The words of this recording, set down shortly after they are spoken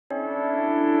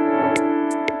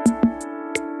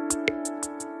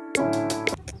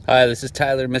Hi, this is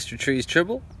Tyler, Mr. Trees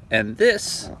Trimble, and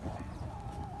this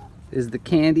is the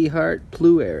Candy Heart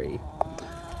Pluerry.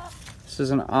 This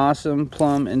is an awesome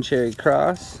plum and cherry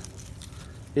cross.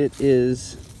 It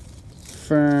is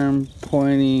firm,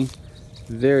 pointy,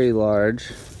 very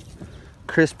large,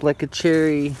 crisp like a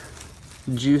cherry,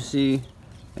 juicy,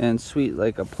 and sweet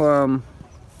like a plum.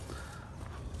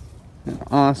 An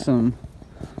awesome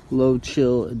low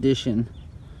chill addition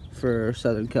for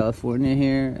Southern California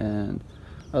here and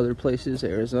other places,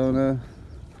 Arizona.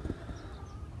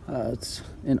 It's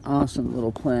an awesome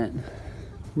little plant.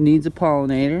 Needs a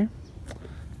pollinator.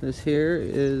 This here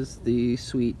is the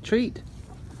Sweet Treat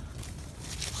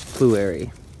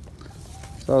Pluerry.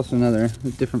 It's also another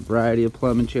different variety of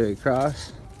plum and cherry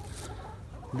cross.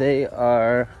 They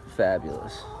are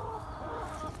fabulous.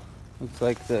 Looks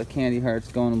like the Candy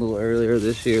Heart's going a little earlier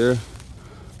this year.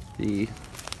 The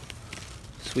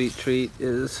Sweet Treat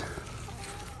is,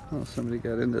 oh, somebody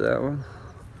got into that one.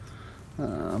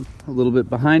 A little bit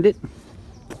behind it,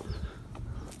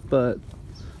 but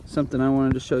something I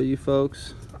wanted to show you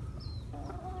folks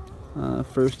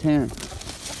firsthand.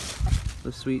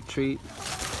 The Sweet Treat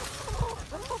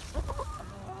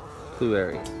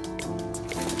Pluerry.